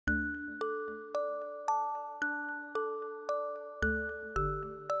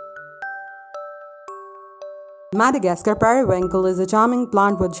Madagascar Periwinkle is a charming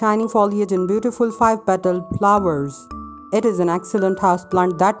plant with shiny foliage and beautiful five-petalled flowers. It is an excellent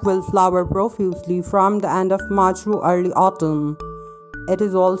houseplant that will flower profusely from the end of March to early autumn. It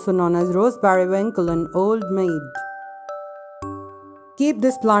is also known as rose periwinkle and old maid. Keep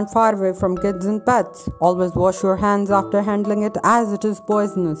this plant far away from kids and pets. Always wash your hands after handling it as it is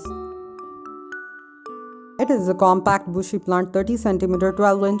poisonous. It is a compact bushy plant 30 cm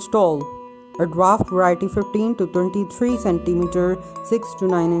 12 inch tall. A dwarf variety 15 to 23 cm 6 to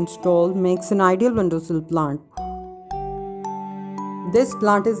 9 inch tall makes an ideal windowsill plant. This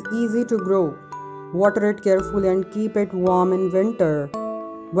plant is easy to grow. Water it carefully and keep it warm in winter.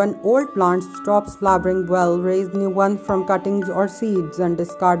 When old plants stop flowering well, raise new ones from cuttings or seeds and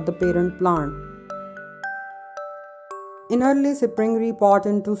discard the parent plant. In early spring, repot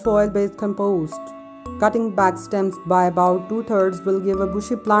into soil-based compost. Cutting back stems by about 2/3 will give a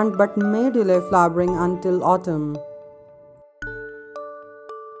bushy plant but may delay flowering until autumn.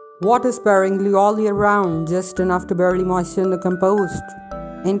 Water sparingly all year round, just enough to barely moisten the compost.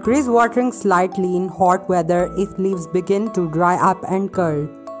 Increase watering slightly in hot weather if leaves begin to dry up and curl.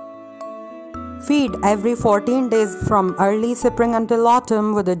 Feed every 14 days from early spring until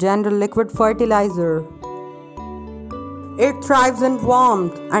autumn with a general liquid fertilizer. It thrives in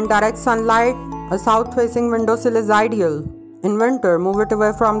warmth and direct sunlight. A south-facing windowsill is ideal. In winter, move it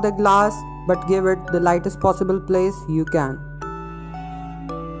away from the glass, but give it the lightest possible place you can.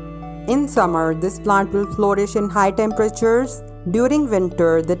 In summer, this plant will flourish in high temperatures. During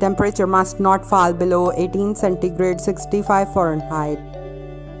winter, the temperature must not fall below 18 centigrade 65 Fahrenheit.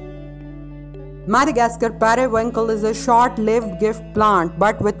 Madagascar Periwinkle is a short-lived gift plant,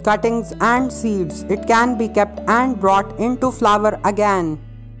 but with cuttings and seeds, it can be kept and brought into flower again.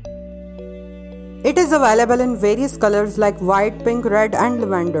 It is available in various colors like white, pink, red and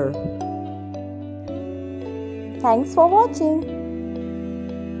lavender. Thanks for watching.